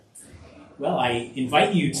Well, I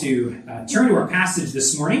invite you to turn to our passage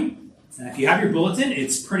this morning. If you have your bulletin,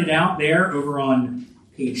 it's printed out there over on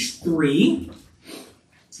page 3,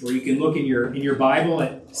 or you can look in your Bible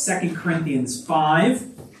at 2 Corinthians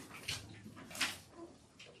 5.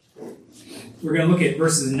 We're going to look at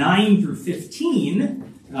verses 9 through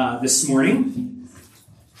 15 this morning.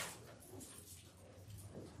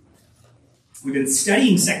 We've been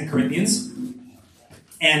studying 2 Corinthians,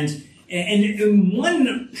 and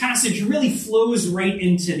one passage really flows right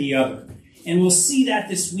into the other. And we'll see that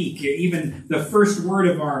this week. Even the first word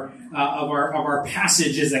of our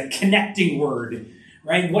passage is a connecting word,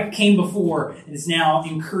 right? What came before is now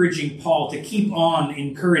encouraging Paul to keep on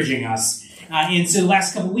encouraging us. And so the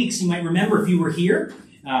last couple of weeks, you might remember, if you were here,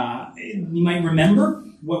 you might remember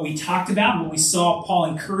what we talked about, what we saw Paul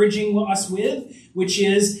encouraging us with, which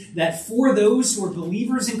is that for those who are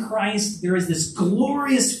believers in Christ, there is this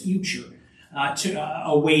glorious future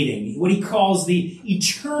awaiting, what he calls the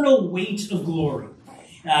eternal weight of glory.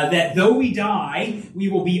 That though we die, we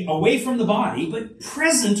will be away from the body, but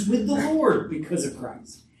present with the Lord because of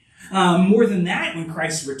Christ. More than that, when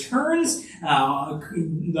Christ returns,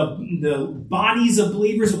 the bodies of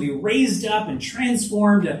believers will be raised up and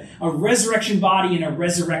transformed, a resurrection body in a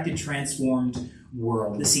resurrected, transformed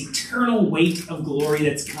world. This eternal weight of glory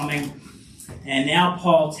that's coming. And now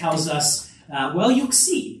Paul tells us, you'll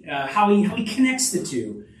see how he connects the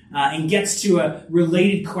two and gets to a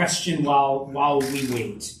related question while we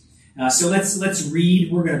wait. So let's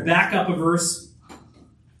read. We're going to back up a verse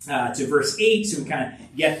to verse 8 so we kind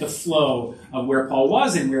of get the flow of where Paul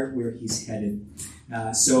was and where he's headed.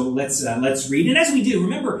 So let's read. And as we do,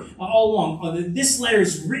 remember all along, this letter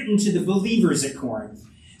is written to the believers at Corinth.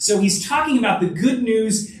 So he's talking about the good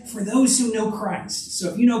news for those who know Christ. So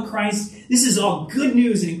if you know Christ, this is all good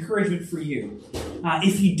news and encouragement for you.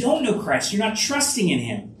 If you don't know Christ, you're not trusting in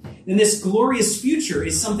him, then this glorious future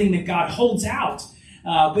is something that God holds out.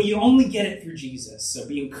 But you only get it through Jesus. So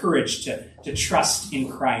be encouraged to trust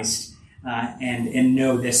in Christ and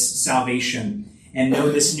know this salvation and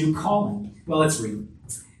know this new calling. Well, let's read.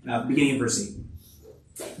 Beginning of verse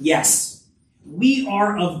 8. Yes, we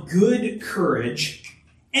are of good courage,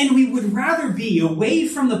 and we would rather be away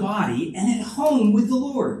from the body and at home with the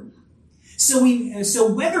Lord. So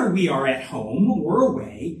whether we are at home or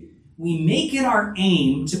away, we make it our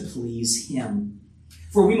aim to please him.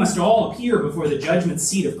 For we must all appear before the judgment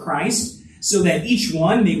seat of Christ, so that each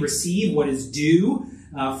one may receive what is due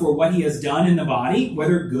for what he has done in the body,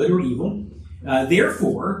 whether good or evil.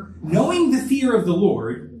 Therefore, knowing the fear of the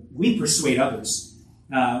Lord, we persuade others.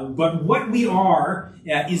 But what we are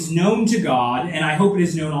is known to God, and I hope it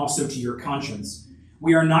is known also to your conscience.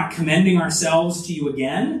 We are not commending ourselves to you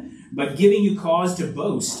again, but giving you cause to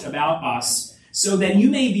boast about us, so that you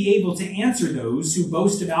may be able to answer those who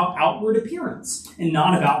boast about outward appearance, and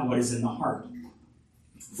not about what is in the heart.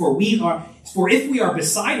 For if we are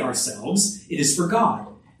beside ourselves, it is for God.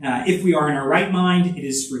 If we are in our right mind, it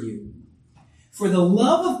is for you. For the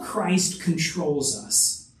love of Christ controls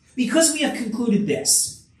us, because we have concluded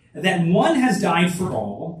this, that one has died for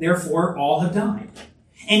all, therefore all have died.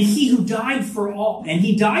 And he died for all,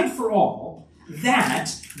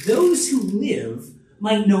 that those who live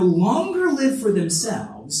might no longer live for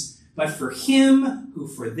themselves, but for him who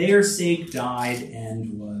for their sake died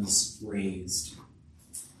and was raised.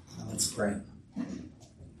 Now let's pray.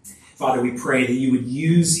 Father, we pray that you would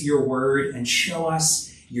use your word and show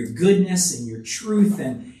us your goodness and your truth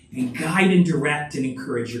and guide and direct and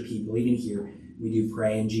encourage your people. Even here, we do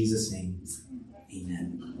pray in Jesus' name.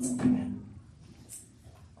 Amen. Amen.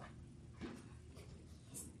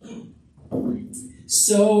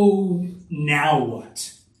 So, now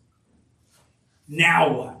what?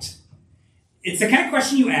 Now what? It's the kind of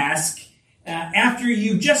question you ask after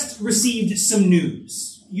you've just received some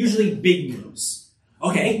news, usually big news.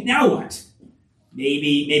 Okay, now what?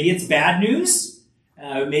 Maybe it's bad news.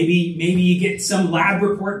 Maybe you get some lab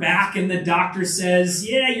report back and the doctor says,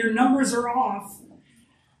 yeah, your numbers are off.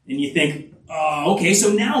 And you think, okay,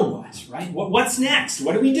 so now what, right? What's next?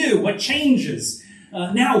 What do we do? What changes?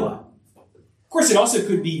 Now what? Of course, it also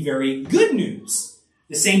could be very good news.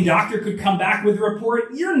 The same doctor could come back with a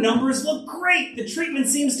report, your numbers look great, the treatment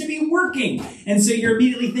seems to be working. And so you're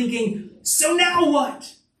immediately thinking, so now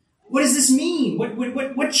what? What does this mean?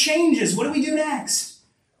 What changes? What do we do next?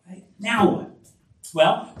 Right? Now what?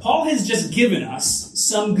 Well, Paul has just given us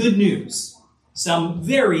some good news. Some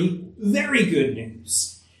very, very good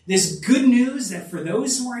news. This good news that for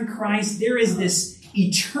those who are in Christ, there is this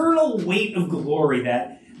eternal weight of glory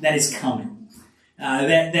that is coming.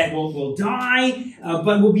 That will die,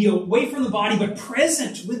 but will be away from the body, but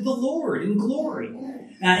present with the Lord in glory.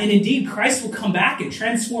 And indeed, Christ will come back and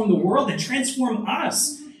transform the world and transform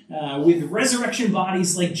us with resurrection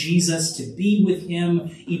bodies like Jesus to be with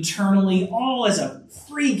him eternally, all as a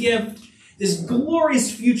free gift, this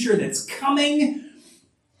glorious future that's coming.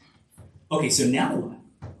 Okay, so now what?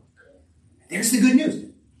 There's the good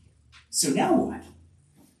news. So now what?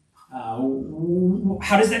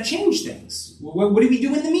 How does that change things? What do we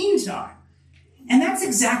do in the meantime? And that's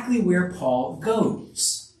exactly where Paul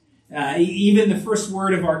goes. Even the first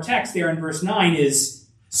word of our text there in verse 9 is,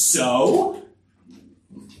 so,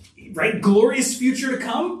 right? Glorious future to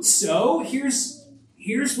come. So here's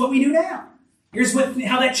what we do now. Here's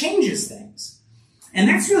how that changes things. And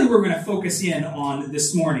that's really what we're going to focus in on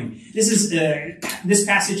this morning. This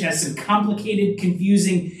passage has some complicated,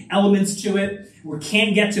 confusing elements to it. We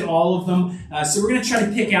can't get to all of them. So we're going to try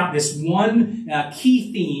to pick out this one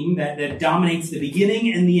key theme that dominates the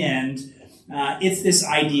beginning and the end. It's this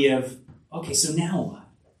idea of, okay, so now what?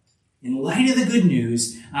 In light of the good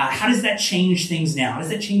news, how does that change things now? How does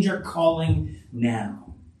that change our calling now?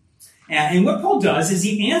 And what Paul does is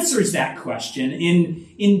he answers that question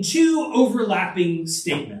in two overlapping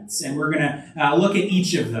statements. And we're going to look at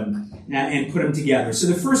each of them and put them together. So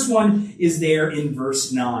the first one is there in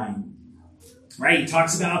verse 9. Right? He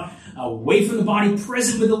talks about away from the body,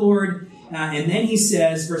 present with the Lord. And then he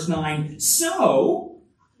says, verse 9, so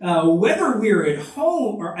whether we're at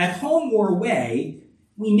home or away,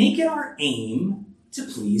 we make it our aim to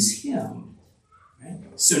please him. Right?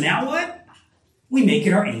 So now what? We make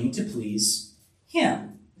it our aim to please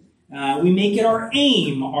him. We make it our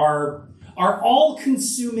aim, our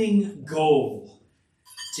all-consuming goal,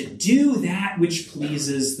 to do that which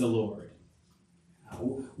pleases the Lord.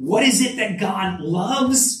 What is it that God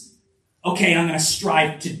loves? Okay, I'm going to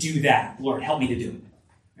strive to do that. Lord, help me to do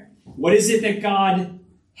it. What is it that God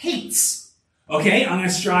hates? Okay, I'm going to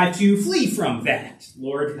strive to flee from that.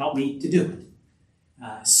 Lord, help me to do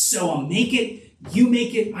it. So I'll make it, you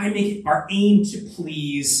make it, I make it our aim to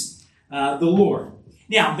please the Lord.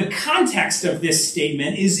 Now, the context of this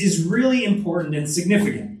statement is really important and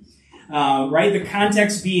significant. Right? The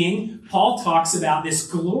context being, Paul talks about this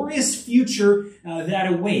glorious future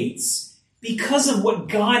that awaits because of what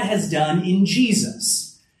God has done in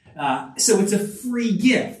Jesus. So it's a free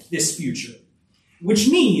gift, this future. Which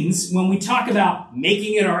means, when we talk about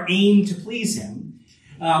making it our aim to please him,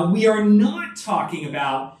 we are not talking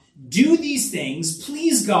about do these things,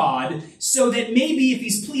 please God, so that maybe if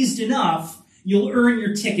he's pleased enough, you'll earn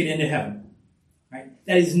your ticket into heaven. Right?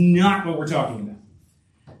 That is not what we're talking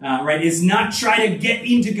about. Right? It's not try to get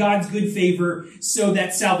into God's good favor so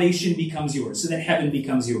that salvation becomes yours, so that heaven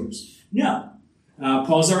becomes yours. No.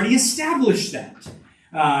 Paul's already established that.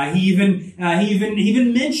 He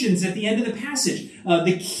even mentions at the end of the passage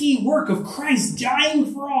the key work of Christ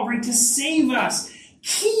dying for all, right, to save us.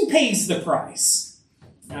 He pays the price.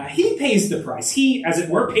 He pays the price. He, as it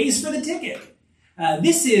were, pays for the ticket.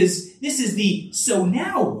 This is the so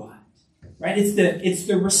now what, right? It's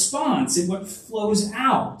the response. It's what flows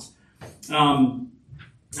out. Maybe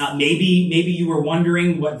you were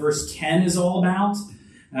wondering what verse 10 is all about.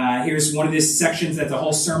 Here's one of these sections that's a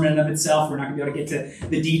whole sermon in of itself. We're not going to be able to get to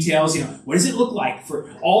the details. What does it look like for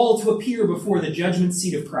all to appear before the judgment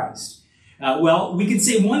seat of Christ? Well, we can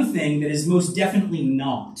say one thing that is most definitely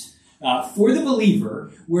not. For the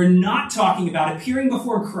believer, we're not talking about appearing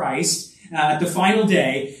before Christ at the final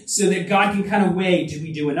day so that God can kind of weigh, did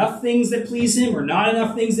we do enough things that please him or not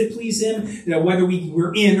enough things that please him, whether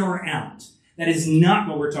we're in or out. That is not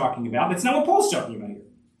what we're talking about. That's not what Paul's talking about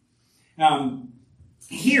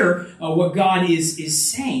here. What God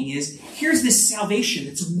is saying is, here's this salvation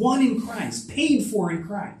that's won in Christ, paid for in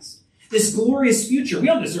Christ. This glorious future. We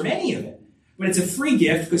don't deserve any of it. But it's a free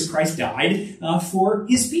gift because Christ died for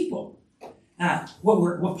his people.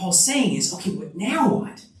 What Paul's saying is, okay, but now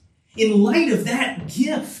what? In light of that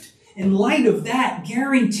gift, in light of that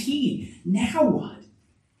guarantee, now what?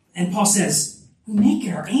 And Paul says, we make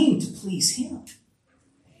it our aim to please him.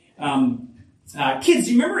 Kids,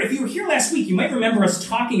 do you remember, if you were here last week, you might remember us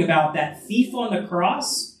talking about that thief on the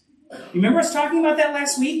cross. You remember us talking about that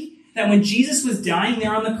last week? That when Jesus was dying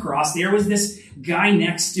there on the cross, there was this guy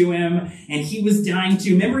next to him, and he was dying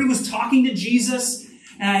too. Remember, he was talking to Jesus.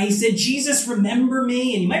 He said, Jesus, remember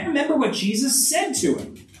me. And you might remember what Jesus said to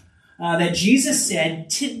him. That Jesus said,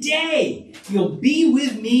 today you'll be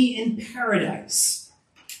with me in paradise.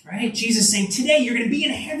 Right? Jesus saying, today you're going to be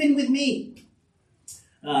in heaven with me.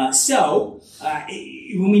 So,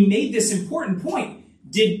 when we made this important point,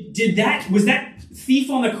 was that thief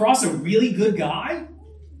on the cross a really good guy?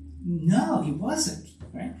 No, he wasn't.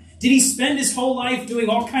 Right? Did he spend his whole life doing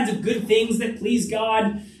all kinds of good things that pleased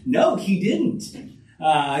God? No, he didn't.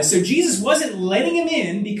 So Jesus wasn't letting him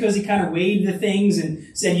in because he kind of weighed the things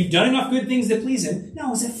and said, you've done enough good things to please him. No,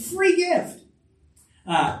 it was a free gift.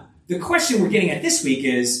 The question we're getting at this week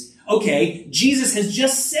is, okay, Jesus has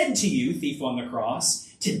just said to you, thief on the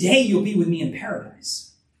cross, today you'll be with me in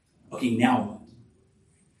paradise. Okay, now what?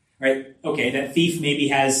 Right? Okay, that thief maybe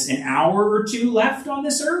has an hour or two left on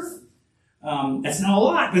this earth. That's not a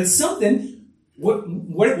lot, but it's something.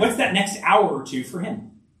 What's that next hour or two for him?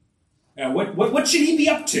 What should he be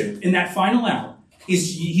up to in that final hour?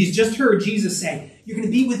 He's just heard Jesus say, you're going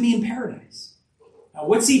to be with me in paradise.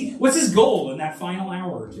 What's his goal in that final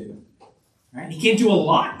hour or two? Right? He can't do a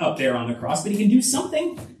lot up there on the cross, but he can do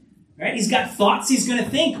something. Right? He's got thoughts he's going to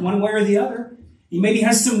think one way or the other. He maybe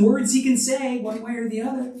has some words he can say one way or the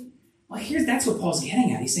other. Well, that's what Paul's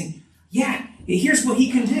getting at. He's saying, yeah, here's what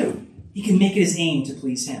he can do. He can make it his aim to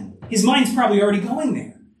please him. His mind's probably already going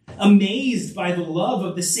there. Amazed by the love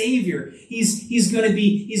of the Savior. He's going to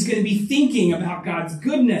be thinking about God's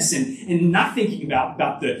goodness and not thinking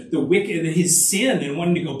about the wicked, his sin, and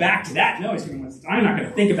wanting to go back to that. No, I'm not going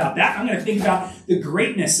to think about that. I'm going to think about the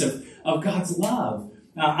greatness of God's love.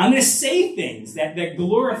 I'm going to say things that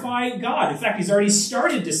glorify God. In fact, he's already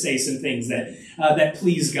started to say some things that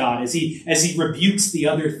please God as he rebukes the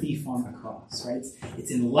other thief on the cross. Right?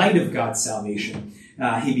 It's in light of God's salvation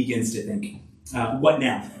he begins to think, what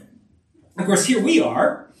now? Of course, here we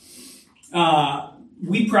are.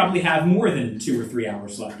 We probably have more than 2 or 3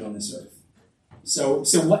 hours left on this earth. So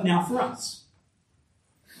what now for us?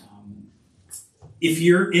 If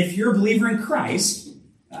you're a believer in Christ,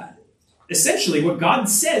 essentially what God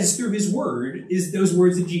says through his word is those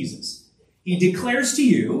words of Jesus. He declares to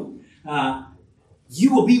you,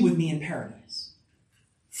 you will be with me in paradise.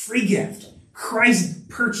 Free gift. Christ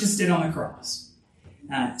purchased it on the cross.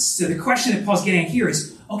 So the question that Paul's getting at here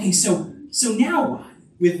is, okay, so now what?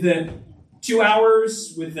 With the 2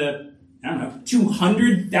 hours, with the,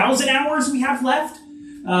 200,000 hours we have left,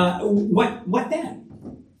 what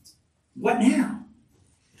then? What now?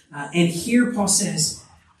 And here Paul says,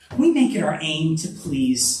 we make it our aim to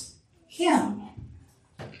please him.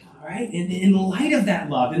 All right? In light of that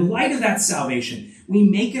love, in light of that salvation, we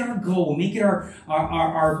make it our goal, we make it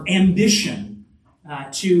our ambition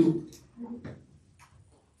to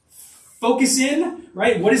focus in,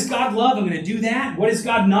 right? What does God love? I'm going to do that. What does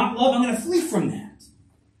God not love? I'm going to flee from that.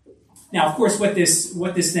 Now, of course, what this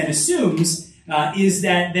then assumes is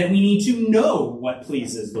that we need to know what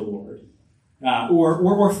pleases the Lord,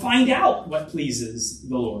 or find out what pleases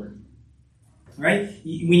the Lord. Right?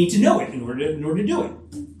 We need to know it in order to do it.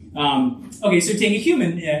 Okay, so take a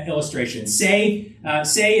human illustration. Say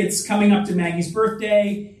it's coming up to Maggie's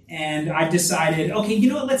birthday, and I've decided, okay, you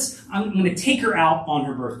know what? I'm going to take her out on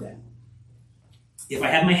her birthday. If I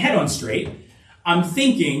have my head on straight, I'm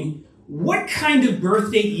thinking, what kind of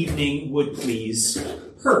birthday evening would please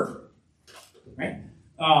her? Right?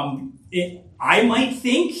 I might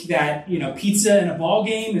think that, pizza and a ball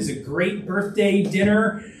game is a great birthday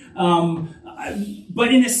dinner. But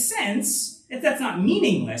in a sense, that's not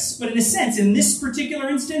meaningless, but in a sense, in this particular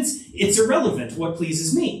instance, it's irrelevant what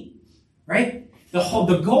pleases me. Right?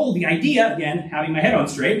 The goal, the idea, again, having my head on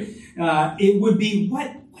straight, it would be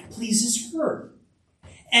what pleases her.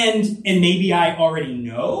 And maybe I already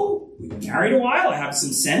know, we've been married a while, I have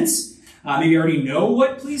some sense, maybe I already know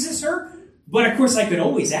what pleases her, but of course I could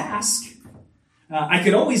always ask.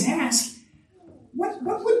 What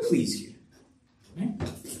would please you?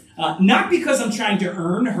 Right? Not because I'm trying to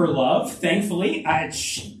earn her love, thankfully, I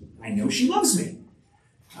know she loves me.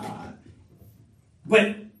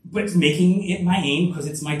 But making it my aim because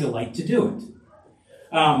it's my delight to do it.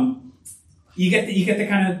 You get the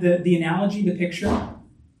kind of the analogy, the picture?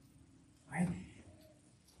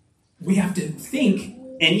 We have to think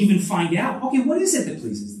and even find out, okay, what is it that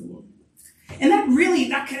pleases the Lord? And that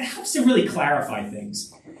helps to really clarify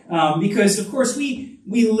things. Because, of course, we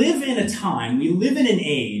live in a time, we live in an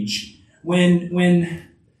age when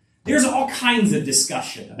there's all kinds of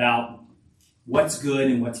discussion about what's good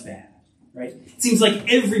and what's bad, right? It seems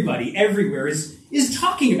like everybody, everywhere is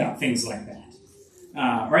talking about things like that,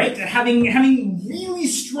 right? Having really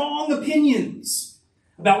strong opinions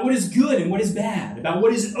about what is good and what is bad, about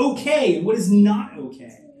what is okay and what is not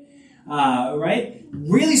okay, right?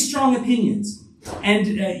 Really strong opinions. And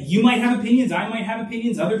you might have opinions, I might have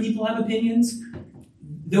opinions, other people have opinions.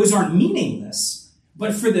 Those aren't meaningless.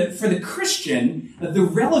 But for the Christian, the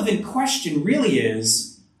relevant question really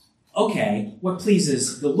is, okay, what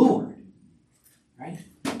pleases the Lord? Right?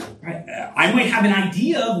 I might have an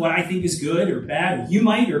idea of what I think is good or bad, or you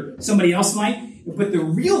might, or somebody else might. But the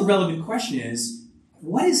real relevant question is,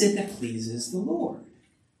 what is it that pleases the Lord?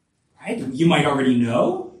 Right? You might already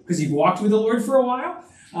know because you've walked with the Lord for a while,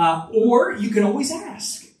 or you can always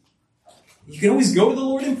ask. You can always go to the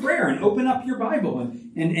Lord in prayer and open up your Bible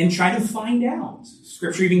and try to find out.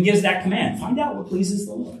 Scripture even gives that command. Find out what pleases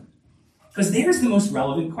the Lord. Because there's the most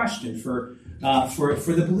relevant question for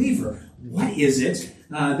the believer. What is it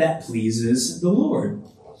that pleases the Lord?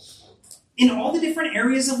 In all the different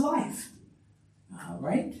areas of life.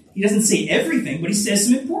 Right? He doesn't say everything, but he says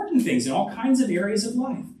some important things in all kinds of areas of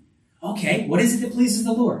life. Okay, what is it that pleases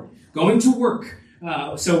the Lord? Going to work.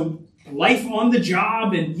 So life on the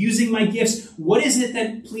job and using my gifts. What is it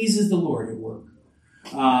that pleases the Lord at work?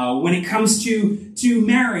 When it comes to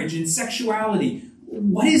marriage and sexuality,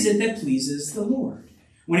 what is it that pleases the Lord?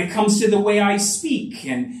 When it comes to the way I speak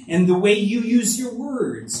and the way you use your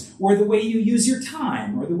words, or the way you use your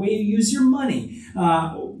time, or the way you use your money,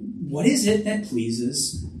 what is it that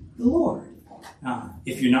pleases the Lord?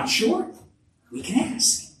 If you're not sure, we can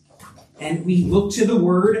ask. And we look to the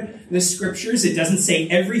Word, the Scriptures. It doesn't say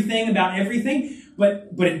everything about everything,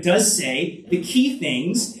 but it does say the key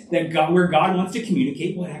things that where God wants to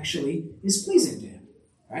communicate what actually is pleasing to Him.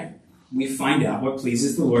 Right? We find out what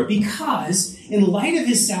pleases the Lord because, in light of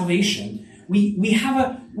His salvation, we have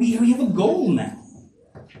a goal now.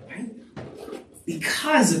 Right?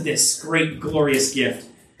 Because of this great, glorious gift,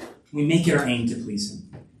 we make it our aim to please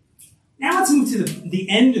Him. Now let's move to the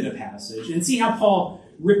end of the passage and see how Paul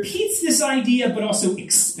repeats this idea, but also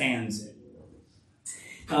expands it.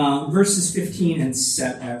 Verses 14 and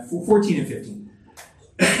 15.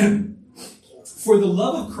 For the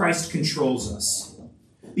love of Christ controls us,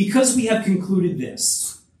 because we have concluded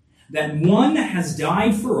this, that one has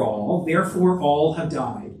died for all, therefore all have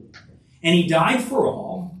died. And he died for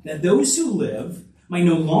all, that those who live might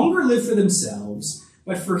no longer live for themselves,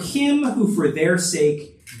 but for him who for their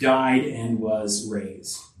sake died and was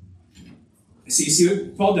raised. So you see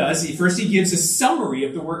what Paul does? He gives a summary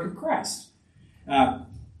of the work of Christ.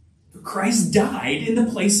 Christ died in the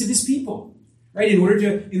place of his people, right? In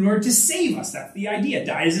order to save us. That's the idea.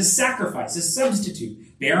 Died as a sacrifice, a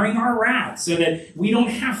substitute, bearing our wrath so that we don't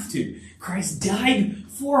have to. Christ died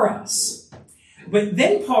for us. But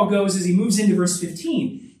then Paul goes, as he moves into verse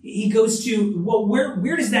 15, he goes to, well,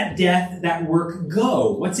 where does that death, that work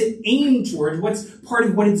go? What's it aimed towards? What's part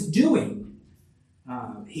of what it's doing?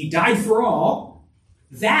 He died for all,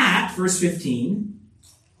 that, verse 15,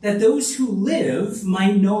 that those who live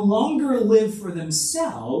might no longer live for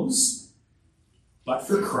themselves, but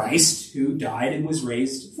for Christ, who died and was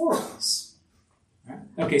raised for us. Right?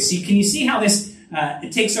 Okay, so can you see how this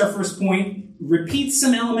it takes our first point, repeats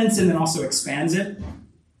some elements, and then also expands it?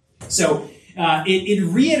 So it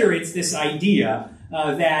reiterates this idea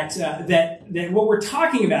that what we're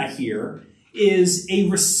talking about here is a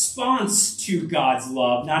response to God's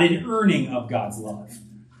love, not an earning of God's love.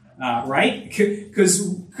 Right?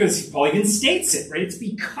 Because Paul even states it, right? It's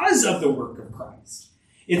because of the work of Christ.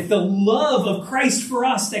 It's the love of Christ for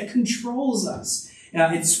us that controls us.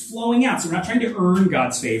 It's flowing out. So we're not trying to earn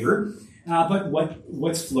God's favor, but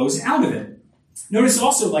what flows out of it. Notice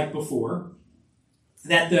also, like before,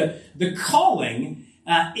 that the calling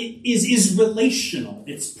is relational.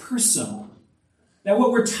 It's personal. That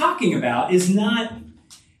what we're talking about is not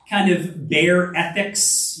kind of bare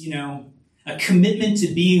ethics, a commitment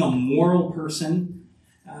to being a moral person.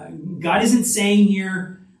 God isn't saying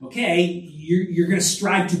here, okay, you're going to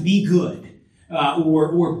strive to be good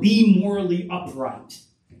or be morally upright.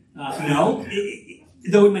 No,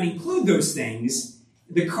 though it might include those things,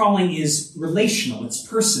 the calling is relational. It's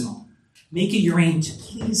personal. Make it your aim to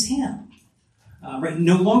please Him. Right?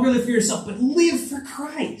 No longer live for yourself, but live for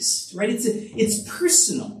Christ. Right? It's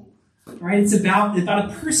personal. Right? It's about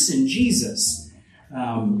a person, Jesus.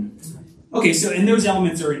 Okay, so and those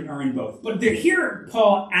elements are in both. But here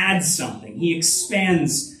Paul adds something. He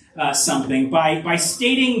expands something by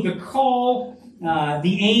stating the call,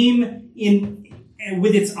 the aim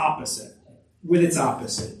with its opposite. With its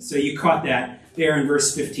opposite. So you caught that there in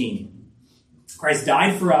verse 15. Christ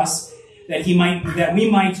died for us that we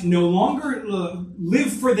might no longer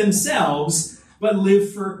live for themselves, but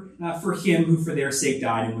live for Him who for their sake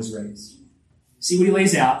died and was raised. See, what he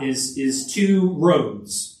lays out is two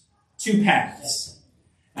roads, two paths.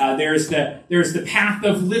 There's the path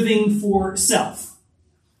of living for self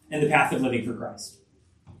and the path of living for Christ.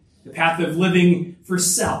 The path of living for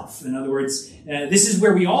self. In other words, this is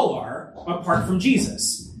where we all are apart from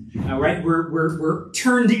Jesus. Right? We're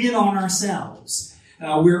turned in on ourselves.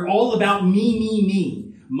 We're all about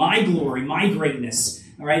me, my glory, my greatness.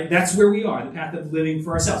 All right? That's where we are, the path of living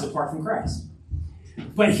for ourselves apart from Christ.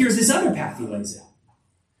 But here's this other path he lays out,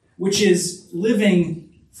 which is living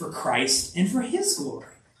for Christ and for His glory.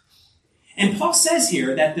 And Paul says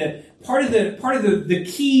here that the part of the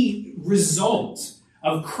key result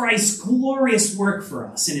of Christ's glorious work for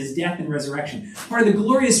us in his death and resurrection, part of the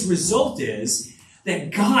glorious result is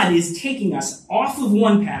that God is taking us off of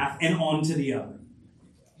one path and onto the other.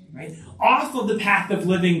 Right? Off of the path of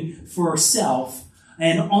living for self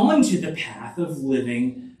and onto the path of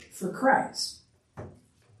living for Christ.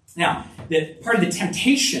 Now, part of the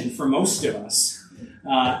temptation for most of us,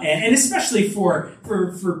 and especially for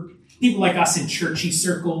people like us in churchy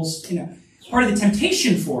circles, part of the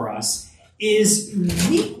temptation for us is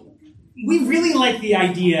we really like the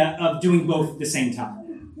idea of doing both at the same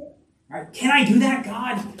time. Right? Can I do that,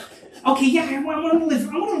 God? Okay, yeah, I want to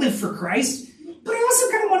live for Christ, but I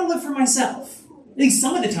also kind of want to live for myself. At least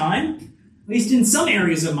some of the time, at least in some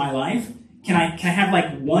areas of my life. Can I have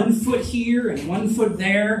like one foot here and one foot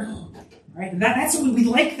there? Right? That's what we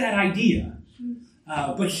like that idea.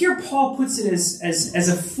 But here Paul puts it as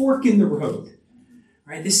a fork in the road.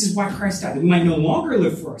 Right? This is why Christ died. We might no longer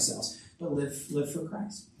live for ourselves, but live for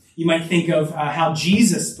Christ. You might think of how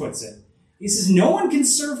Jesus puts it. He says, no one can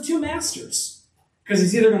serve two masters, because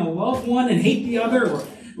he's either going to love one and hate the other,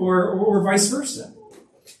 or vice versa.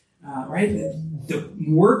 Right? The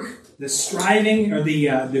work, the striving, or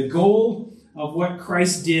the goal of what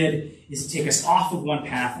Christ did is to take us off of one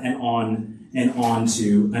path and on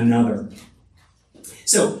to another.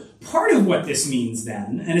 So part of what this means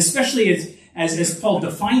then, and especially as Paul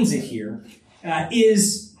defines it here,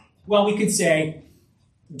 is, well, we could say,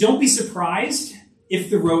 don't be surprised if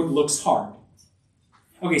the road looks hard.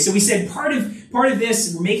 Okay, so we said part of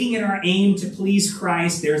this, we're making it our aim to please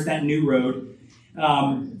Christ. There's that new road.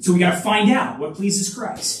 So we got to find out what pleases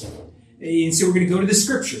Christ. And so we're going to go to the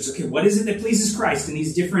scriptures. Okay, what is it that pleases Christ in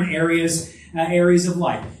these different areas of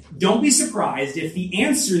life? Don't be surprised if the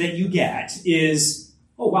answer that you get is,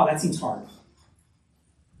 oh, wow, that seems hard.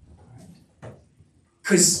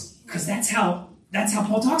 Because that's how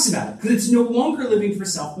Paul talks about it. Because it's no longer living for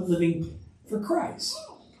self, but living for Christ.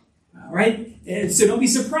 Right? And so don't be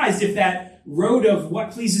surprised if that road of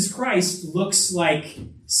what pleases Christ looks like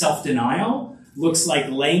self-denial, looks like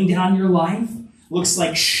laying down your life, looks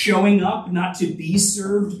like showing up not to be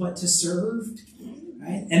served, but to serve.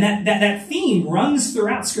 Right? And that theme runs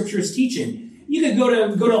throughout Scripture's teaching. You could go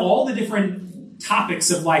to all the different topics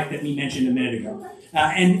of life that we mentioned a minute ago,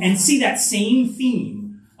 and see that same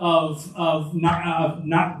theme of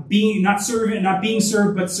not being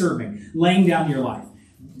served, but serving, laying down your life.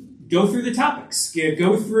 Go through the topics.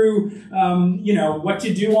 Go through, what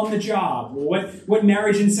to do on the job, what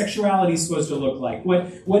marriage and sexuality is supposed to look like,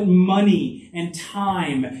 what money and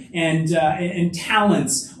time and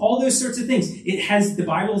talents, all those sorts of things. The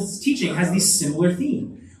Bible's teaching has this similar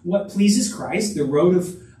theme. What pleases Christ, the road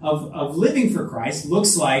of living for Christ,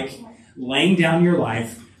 looks like laying down your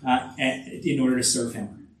life in order to serve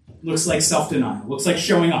Him. Looks like self-denial. Looks like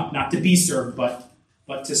showing up, not to be served, but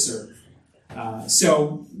to serve.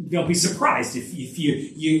 So don't be surprised if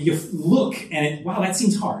you look and wow, that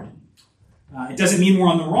seems hard. It doesn't mean we're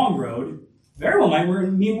on the wrong road. Very well might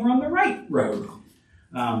mean we're on the right road.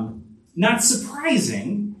 Not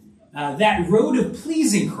surprising, that road of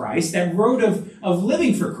pleasing Christ, that road of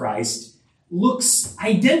living for Christ, looks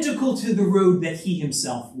identical to the road that He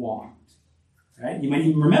Himself walked. Right? You might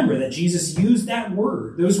even remember that Jesus used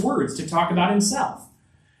those words to talk about Himself.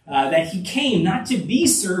 That He came not to be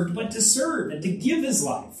served, but to serve and to give His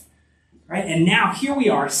life. Right? And now here we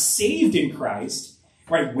are, saved in Christ,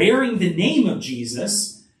 right, wearing the name of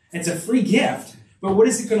Jesus. It's a free gift. But what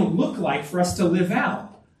is it going to look like for us to live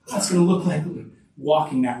out? It's going to look like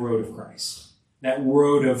walking that road of Christ. That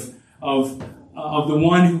road of the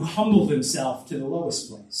one who humbled Himself to the lowest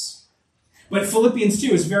place. But Philippians 2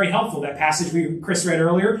 is very helpful. That passage Chris read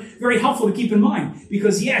earlier, very helpful to keep in mind.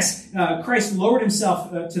 Because yes, Christ humbled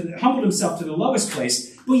Himself to the lowest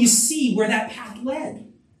place. But you see where that path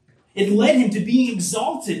led. It led Him to being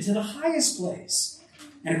exalted to the highest place.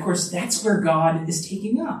 And of course, that's where God is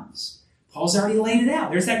taking us. Paul's already laid it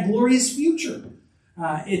out. There's that glorious future.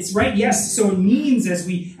 It's right, yes. So it means as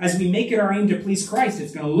we make it our aim to please Christ,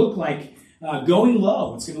 it's going to look like going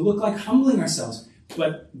low. It's going to look like humbling ourselves.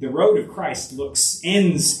 But the road of Christ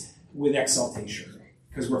ends with exaltation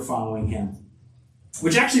because we're following Him.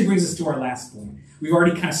 Which actually brings us to our last point. We've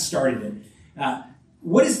already kind of started it.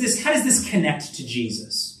 What is this? How does this connect to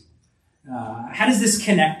Jesus? How does this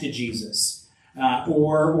connect to Jesus?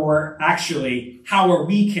 Or actually, how are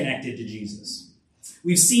we connected to Jesus?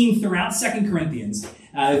 We've seen throughout 2 Corinthians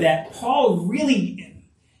that Paul really,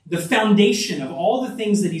 the foundation of all the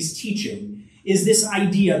things that he's teaching is this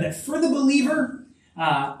idea that for the believer,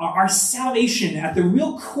 our salvation, at the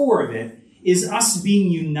real core of it, is us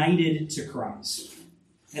being united to Christ.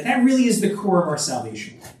 And that really is the core of our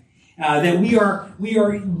salvation. That we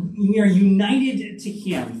are united to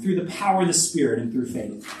him through the power of the Spirit and through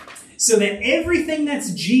faith. So that everything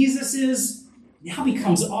that's Jesus's now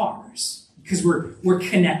becomes ours because we're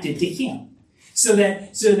connected to him. So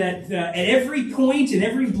that at every point and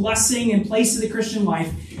every blessing and place of the Christian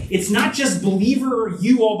life, it's not just believer,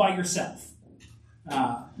 you all by yourself,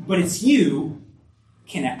 but it's you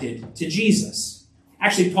connected to Jesus.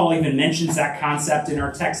 Actually, Paul even mentions that concept in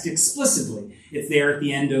our text explicitly. It's there at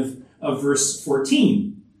the end of verse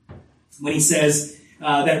 14 when he says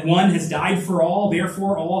that one has died for all,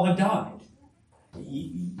 therefore all have died.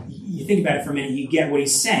 You think about it for a minute, you get what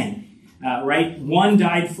he's saying. Right? One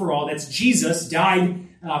died for all. That's Jesus died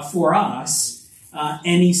for us.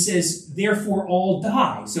 And he says, therefore all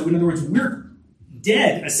die. So in other words, we're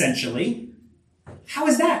dead, essentially. How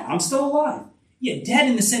is that? I'm still alive. Yeah, dead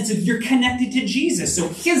in the sense of you're connected to Jesus. So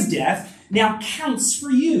his death now counts for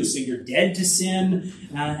you. So you're dead to sin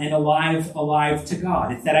and alive to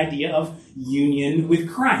God. It's that idea of union with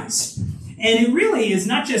Christ. And it really is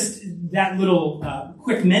not just that little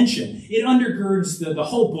quick mention. It undergirds the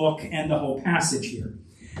whole book and the whole passage here.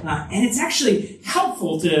 And it's actually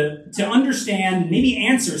helpful to understand, maybe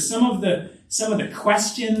answer some of the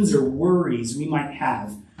questions or worries we might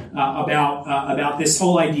have about this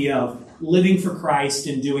whole idea of living for Christ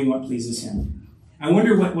and doing what pleases him. I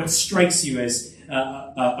wonder what strikes you as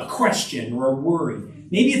a question or a worry.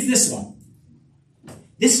 Maybe it's this one.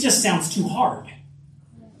 This just sounds too hard,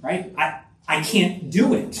 right? I can't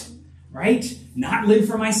do it, right? Not live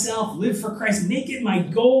for myself, live for Christ, make it my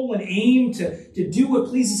goal and aim to do what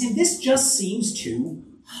pleases him. This just seems too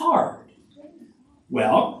hard.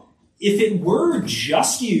 Well, if it were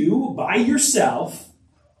just you by yourself,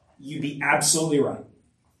 you'd be absolutely right.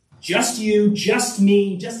 Just you, just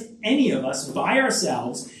me, just any of us by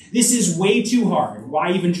ourselves, this is way too hard.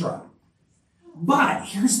 Why even try? But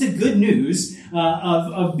here's the good news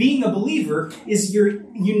of being a believer is you're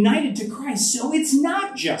united to Christ. So it's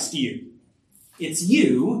not just you. It's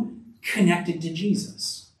you connected to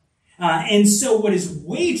Jesus. And so what is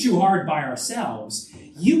way too hard by ourselves,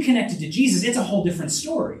 you connected to Jesus, it's a whole different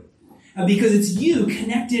story. Because it's you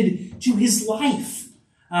connected to his life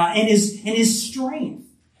and his strength.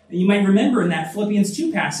 And you might remember in that Philippians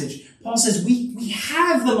 2 passage, Paul says we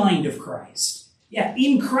have the mind of Christ. Yeah,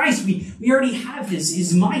 in Christ, we already have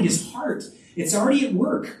his mind, his heart. It's already at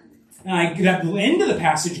work. That end of the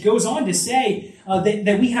passage goes on to say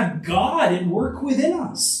that we have God at work within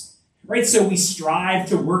us. Right? So we strive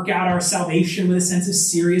to work out our salvation with a sense of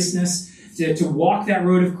seriousness, to walk that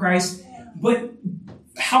road of Christ. But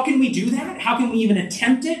how can we do that? How can we even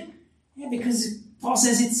attempt it? Yeah, because Paul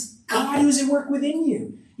says it's God who's at work within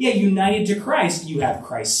you. Yeah, united to Christ, you have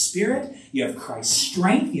Christ's Spirit, you have Christ's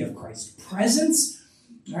strength, you have Christ's presence.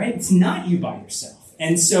 All right, it's not you by yourself,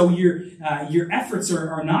 and so your efforts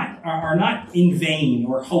are not in vain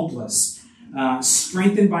or hopeless.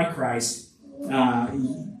 Strengthened by Christ,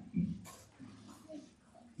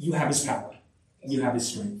 you have his power, you have his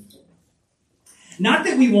strength. Not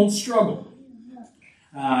that we won't struggle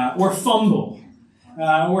or fumble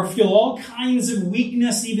or feel all kinds of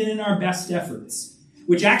weakness even in our best efforts.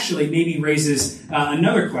 Which actually maybe raises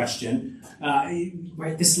another question,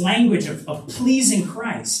 right? This language of pleasing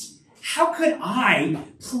Christ. How could I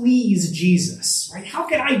please Jesus, right? How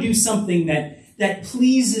could I do something that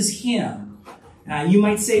pleases him? You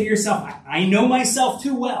might say to yourself, I know myself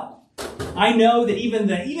too well. I know that even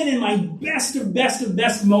in my best of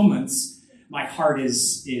best moments, my heart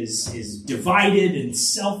is divided and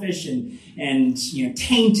selfish and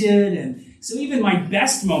tainted, and so even my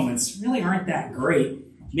best moments really aren't that great.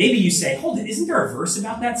 Maybe you say, hold it, isn't there a verse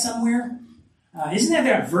about that somewhere? Isn't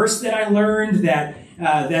that verse that I learned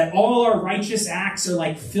that all our righteous acts are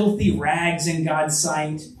like filthy rags in God's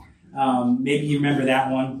sight? Maybe you remember that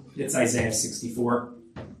one. It's Isaiah 64.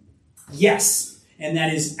 Yes, and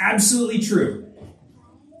that is absolutely true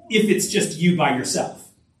if it's just you by yourself.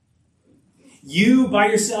 You by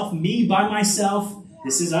yourself, me by myself.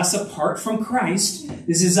 This is us apart from Christ.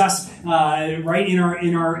 This is us right in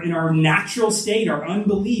our natural state, our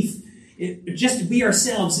unbelief. Just to be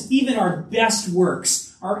ourselves, even our best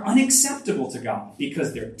works are unacceptable to God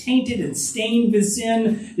because they're tainted and stained with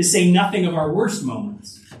sin, to say nothing of our worst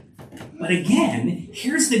moments. But again,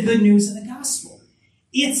 here's the good news of the gospel.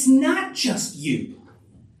 It's not just you.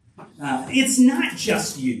 It's not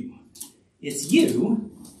just you. It's you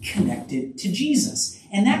connected to Jesus.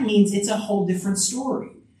 And that means it's a whole different story.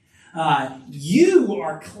 You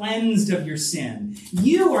are cleansed of your sin.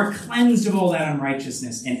 You are cleansed of all that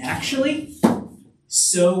unrighteousness. And actually,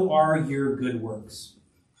 so are your good works.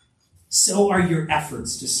 So are your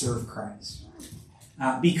efforts to serve Christ.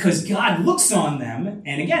 Because God looks on them,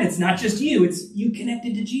 and again, it's not just you, it's you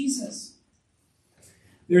connected to Jesus.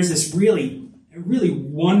 There's this really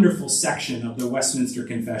wonderful section of the Westminster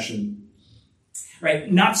Confession,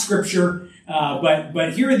 right? Not scripture,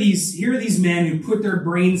 but here are these men who put their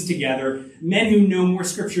brains together, men who know more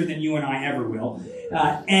scripture than you and I ever will,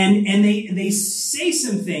 and they say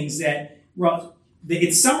some things that, well,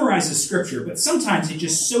 it summarizes scripture, but sometimes it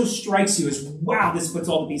just so strikes you as, wow, this puts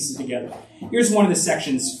all the pieces together. Here's one of the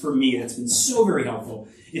sections for me that's been so very helpful.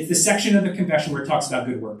 It's the section of the confession where it talks about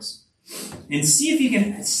good works. And see if you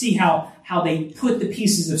can see how they put the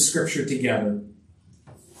pieces of scripture together.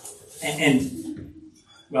 And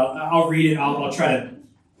well, I'll read it. I'll try to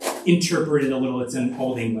interpret it a little. It's in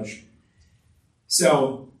Old English.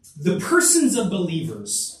 So, the persons of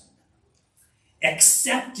believers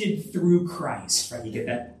accepted through Christ, right? You get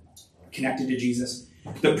that? Connected to Jesus.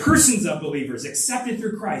 The persons of believers accepted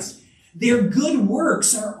through Christ, their good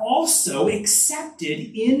works are also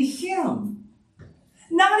accepted in Him.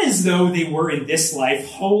 Not as though they were in this life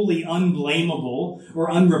wholly unblameable or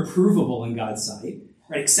unreprovable in God's sight,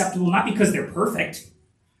 right? Acceptable not because they're perfect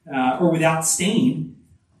or without stain,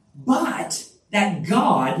 but that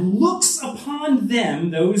God looks upon them,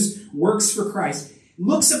 those works for Christ,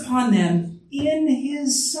 looks upon them in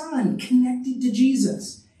His Son, connected to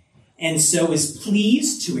Jesus, and so is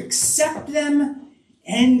pleased to accept them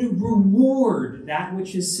and reward that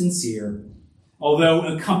which is sincere, although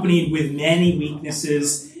accompanied with many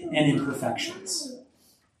weaknesses and imperfections.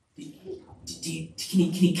 Can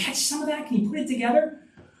you catch some of that? Can you put it together?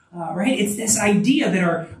 Right? It's this idea that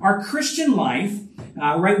our Christian life,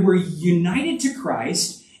 right, we're united to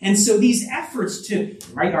Christ, and so these efforts to,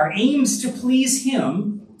 right, our aims to please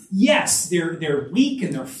Him, yes, they're weak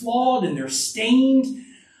and they're flawed and they're stained,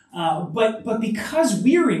 but because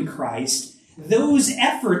we're in Christ, those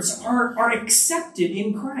efforts are accepted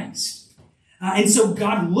in Christ. And so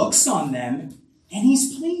God looks on them and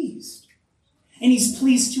He's pleased. And He's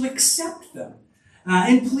pleased to accept them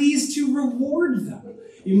and pleased to reward them.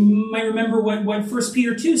 You might remember what 1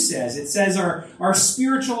 Peter 2 says. It says our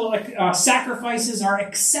spiritual sacrifices are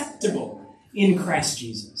acceptable in Christ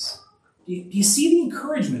Jesus. Do you see the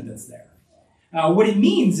encouragement that's there? What it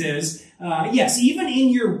means is, yes, even in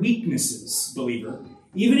your weaknesses, believer,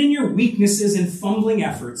 even in your weaknesses and fumbling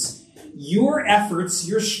efforts, your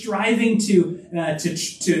striving to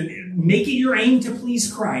make it your aim to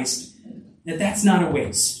please Christ, that's not a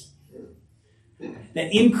waste.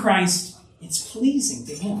 That in Christ, it's pleasing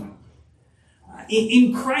to Him.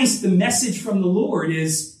 In Christ, the message from the Lord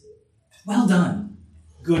is, well done,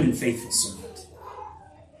 good and faithful servant.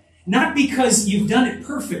 Not because you've done it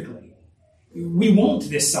perfectly. We won't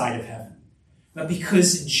this side of heaven. But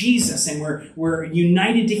because Jesus, and we're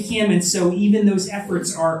united to Him, and so even those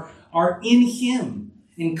efforts are in Him,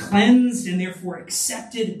 and cleansed, and therefore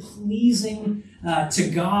accepted, pleasing to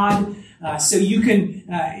God. So you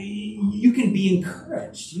can be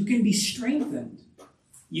encouraged. You can be strengthened.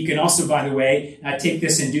 You can also, by the way, take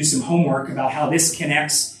this and do some homework about how this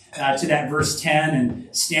connects to that verse 10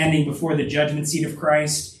 and standing before the judgment seat of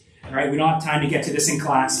Christ. All right, we don't have time to get to this in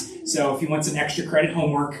class, so if you want some extra credit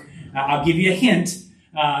homework, I'll give you a hint.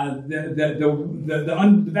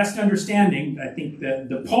 The best understanding, I think,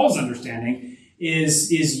 the Paul's understanding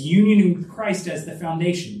is union with Christ as the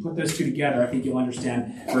foundation. Put those two together, I think you'll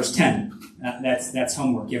understand verse 10. That's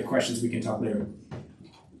homework. You have questions, we can talk later.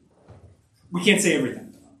 We can't say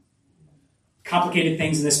everything. Complicated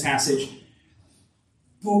things in this passage.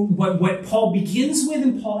 But what Paul begins with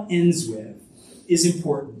and Paul ends with is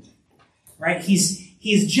important. Right?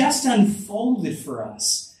 He's just unfolded for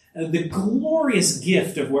us the glorious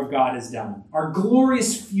gift of what God has done, our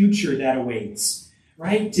glorious future that awaits,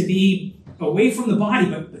 right? To be away from the body,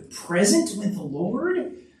 but present with the Lord,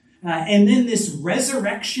 and then this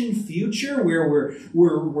resurrection future where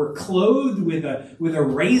we're clothed with a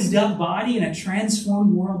raised up body and a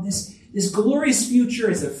transformed world. This glorious future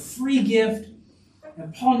is a free gift,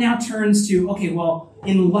 and Paul now turns to, okay, well,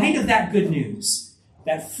 in light of that good news.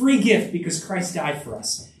 That free gift because Christ died for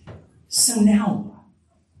us. So now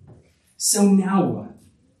what?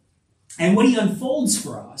 And what he unfolds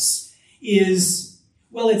for us is,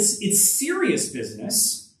 well, it's serious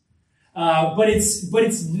business, but it's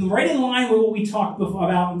right in line with what we talked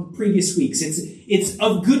about in previous weeks. It's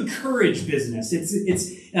of good courage business. It's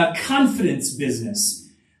a confidence business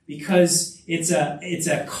because it's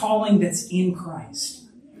a calling that's in Christ,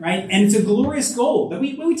 right? And it's a glorious goal that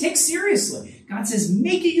we take seriously. God says,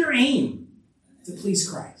 make it your aim to please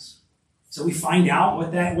Christ. So we find out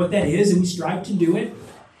what that is, and we strive to do it.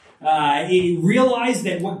 realize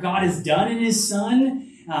that what God has done in his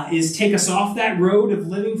Son is take us off that road of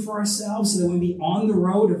living for ourselves so that we be on the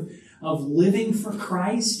road of living for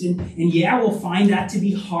Christ. And yeah, we'll find that to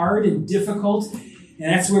be hard and difficult.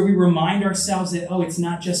 And that's where we remind ourselves that, it's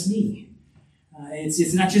not just me.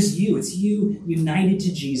 It's not just you. It's you united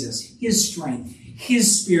to Jesus, his strength,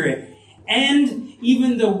 his Spirit. And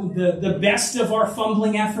even the best of our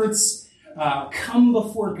fumbling efforts come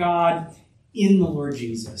before God in the Lord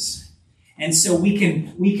Jesus. And so we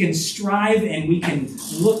can strive and we can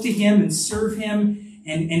look to him and serve him,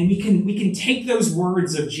 and we can take those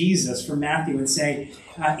words of Jesus from Matthew and say,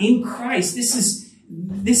 in Christ, this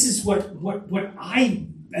is what I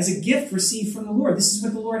as a gift receive from the Lord. This is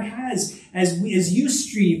what the Lord has as you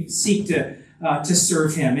seek to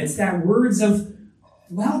serve him. It's that words of,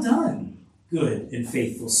 well done, good and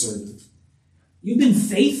faithful servant. You've been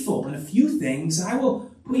faithful in a few things. I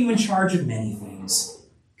will put you in charge of many things.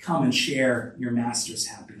 Come and share your master's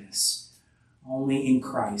happiness. Only in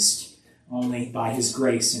Christ, only by his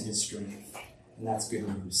grace and his strength. And that's good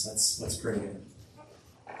news. Let's pray together.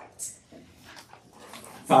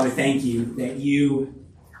 Father, thank you that you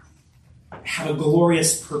have a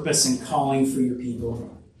glorious purpose and calling for your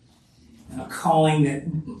people. A calling that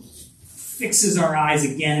fixes our eyes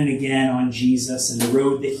again and again on Jesus and the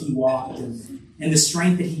road that he walked and the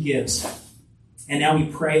strength that he gives. And now we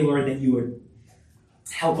pray, Lord, that you would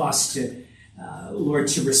help us to, Lord,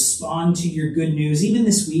 to respond to your good news, even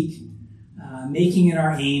this week, making it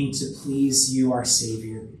our aim to please you, our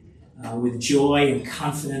Savior, with joy and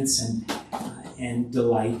confidence and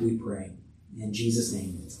delight, we pray. In Jesus'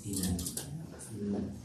 name, amen.